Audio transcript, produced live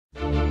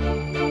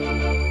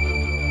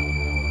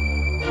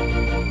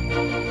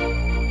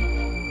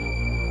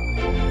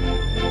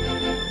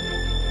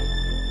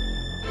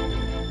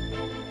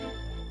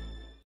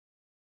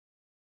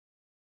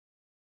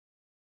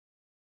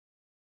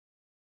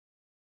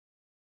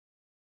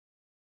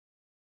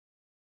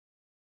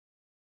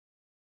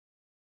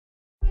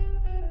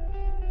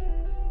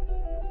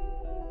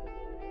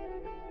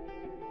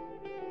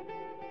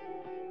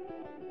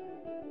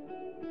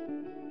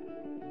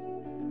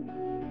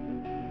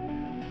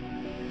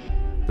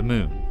The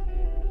Moon.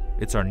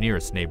 It's our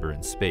nearest neighbor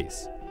in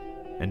space,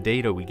 and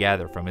data we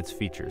gather from its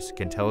features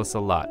can tell us a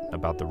lot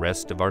about the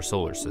rest of our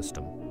solar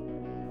system.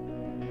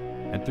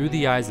 And through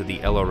the eyes of the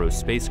LRO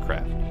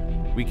spacecraft,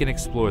 we can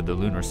explore the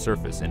lunar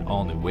surface in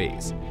all new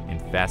ways, in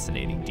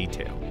fascinating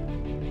detail.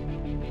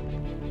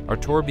 Our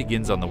tour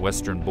begins on the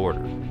western border,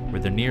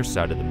 where the near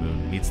side of the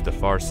Moon meets the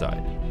far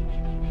side.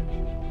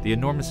 The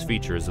enormous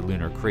feature is a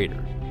lunar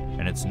crater,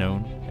 and it's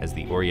known as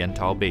the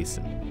Oriental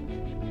Basin.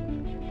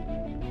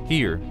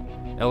 Here,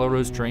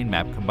 LRO's terrain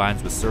map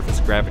combines with surface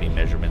gravity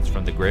measurements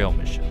from the Grail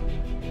mission.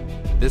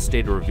 This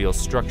data reveals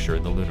structure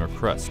in the lunar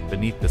crust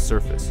beneath the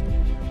surface,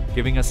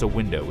 giving us a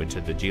window into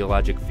the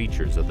geologic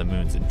features of the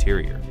Moon's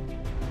interior.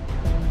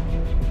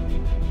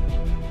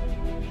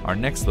 Our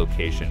next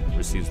location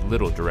receives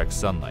little direct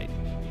sunlight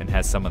and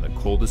has some of the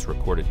coldest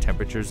recorded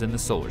temperatures in the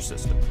solar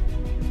system,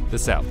 the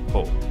South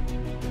Pole.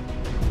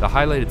 The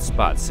highlighted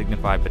spots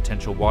signify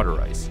potential water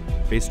ice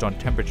based on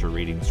temperature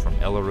readings from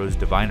LRO's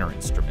Diviner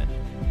instrument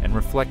and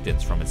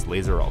reflectance from its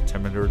laser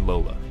altimeter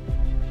Lola.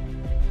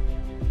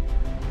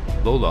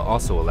 Lola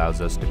also allows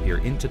us to peer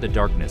into the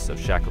darkness of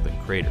Shackleton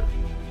Crater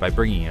by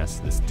bringing us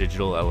this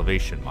digital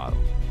elevation model.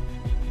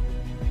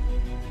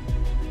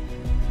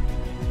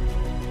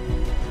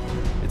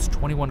 It's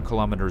 21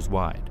 kilometers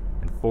wide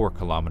and 4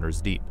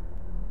 kilometers deep,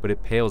 but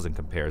it pales in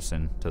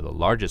comparison to the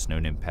largest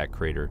known impact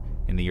crater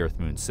in the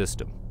Earth-Moon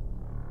system,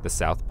 the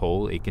South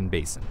Pole Aitken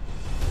Basin.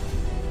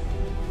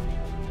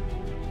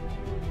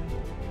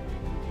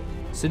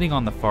 Sitting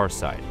on the far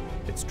side,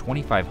 it's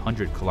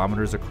 2,500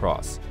 kilometers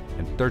across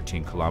and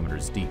 13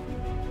 kilometers deep.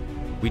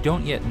 We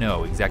don't yet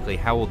know exactly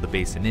how old the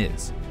basin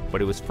is,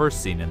 but it was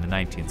first seen in the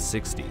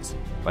 1960s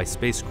by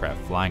spacecraft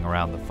flying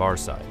around the far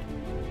side.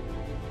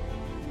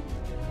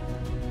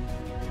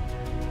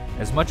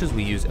 As much as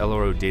we use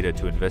LRO data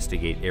to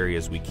investigate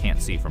areas we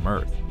can't see from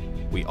Earth,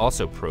 we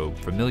also probe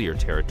familiar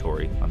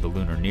territory on the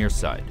lunar near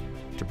side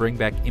to bring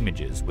back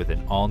images with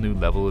an all-new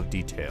level of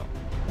detail.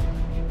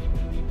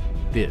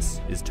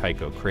 This is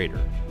Tycho Crater.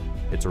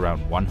 It's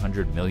around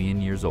 100 million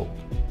years old.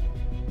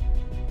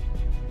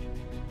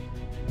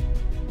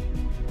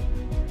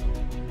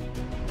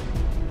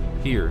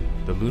 Here,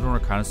 the Luna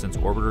Reconaissance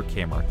Orbiter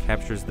camera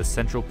captures the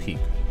central peak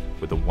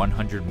with a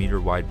 100-meter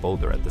wide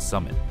boulder at the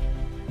summit,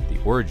 the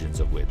origins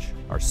of which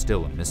are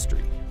still a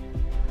mystery.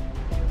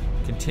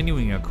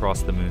 Continuing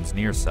across the Moon's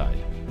near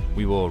side,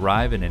 we will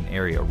arrive in an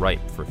area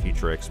ripe for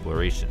future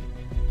exploration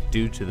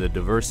due to the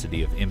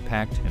diversity of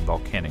impact and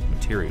volcanic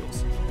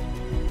materials.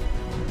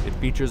 It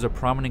features a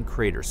prominent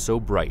crater so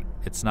bright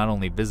it's not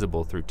only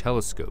visible through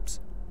telescopes,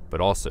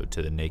 but also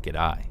to the naked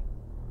eye.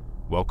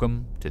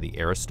 Welcome to the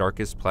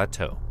Aristarchus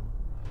Plateau.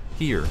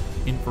 Here,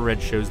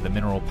 infrared shows the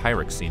mineral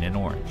pyroxene in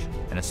orange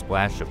and a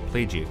splash of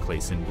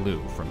plagioclase in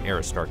blue from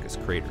Aristarchus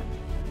crater.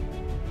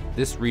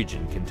 This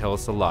region can tell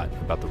us a lot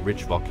about the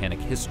rich volcanic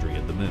history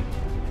of the Moon.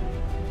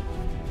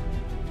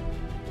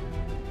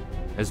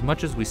 As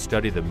much as we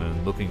study the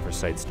Moon looking for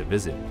sites to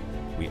visit,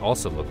 we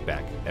also look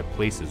back at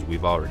places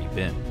we've already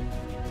been.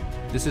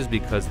 This is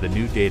because the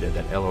new data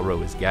that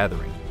LRO is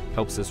gathering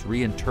helps us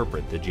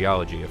reinterpret the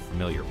geology of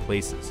familiar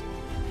places,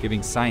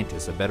 giving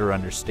scientists a better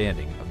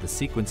understanding of the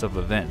sequence of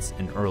events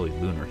in early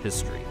lunar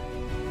history.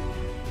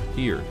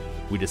 Here,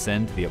 we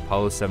descend to the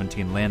Apollo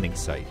 17 landing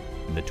site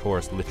in the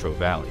Taurus-Littrow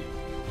Valley,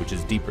 which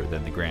is deeper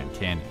than the Grand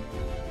Canyon.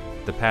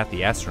 The path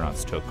the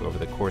astronauts took over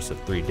the course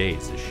of 3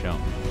 days is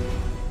shown.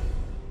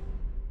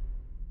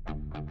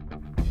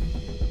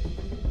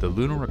 The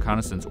Luna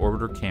Reconaissance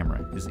Orbiter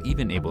camera is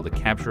even able to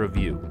capture a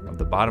view of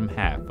the bottom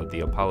half of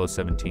the Apollo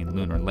 17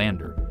 lunar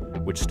lander,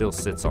 which still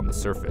sits on the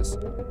surface,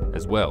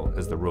 as well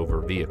as the rover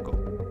vehicle.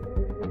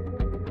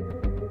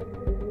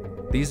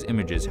 These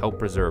images help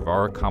preserve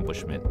our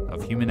accomplishment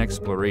of human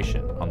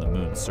exploration on the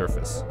Moon's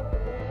surface.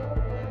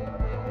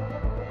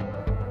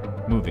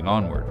 Moving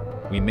onward,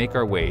 we make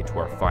our way to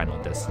our final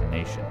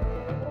destination.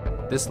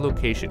 This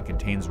location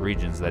contains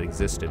regions that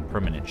exist in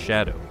permanent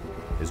shadow,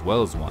 as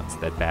well as ones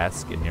that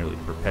bask in nearly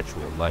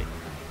perpetual light.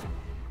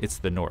 It's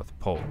the North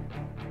Pole.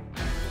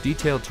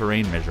 Detailed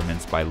terrain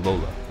measurements by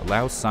Lola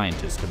allow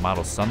scientists to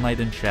model sunlight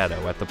and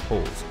shadow at the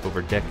poles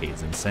over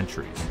decades and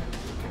centuries.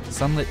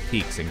 Sunlit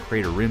peaks and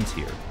crater rims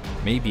here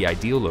may be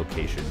ideal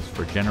locations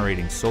for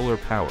generating solar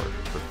power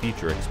for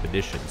future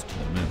expeditions to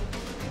the Moon.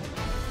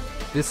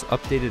 This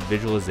updated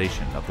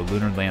visualization of the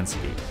lunar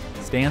landscape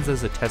stands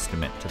as a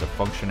testament to the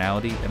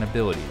functionality and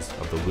abilities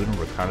of the Luna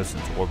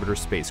Reconaissance Orbiter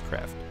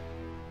spacecraft.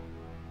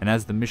 And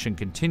as the mission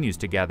continues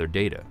to gather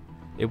data,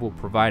 it will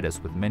provide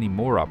us with many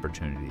more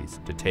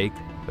opportunities to take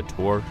a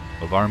tour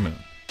of our Moon.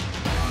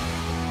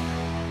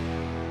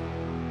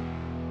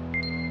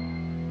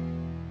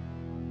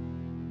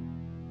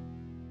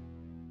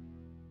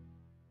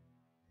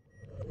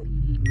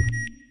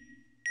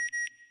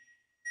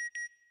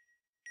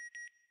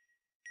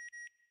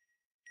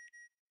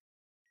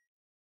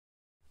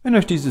 Wenn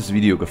euch dieses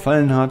Video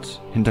gefallen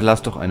hat,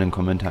 hinterlasst doch einen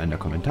Kommentar in der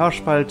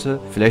Kommentarspalte,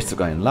 vielleicht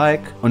sogar ein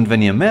Like, und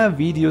wenn ihr mehr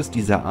Videos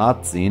dieser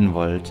Art sehen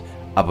wollt,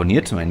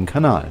 abonniert meinen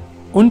Kanal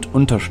und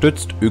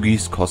unterstützt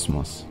Yggis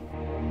Kosmos.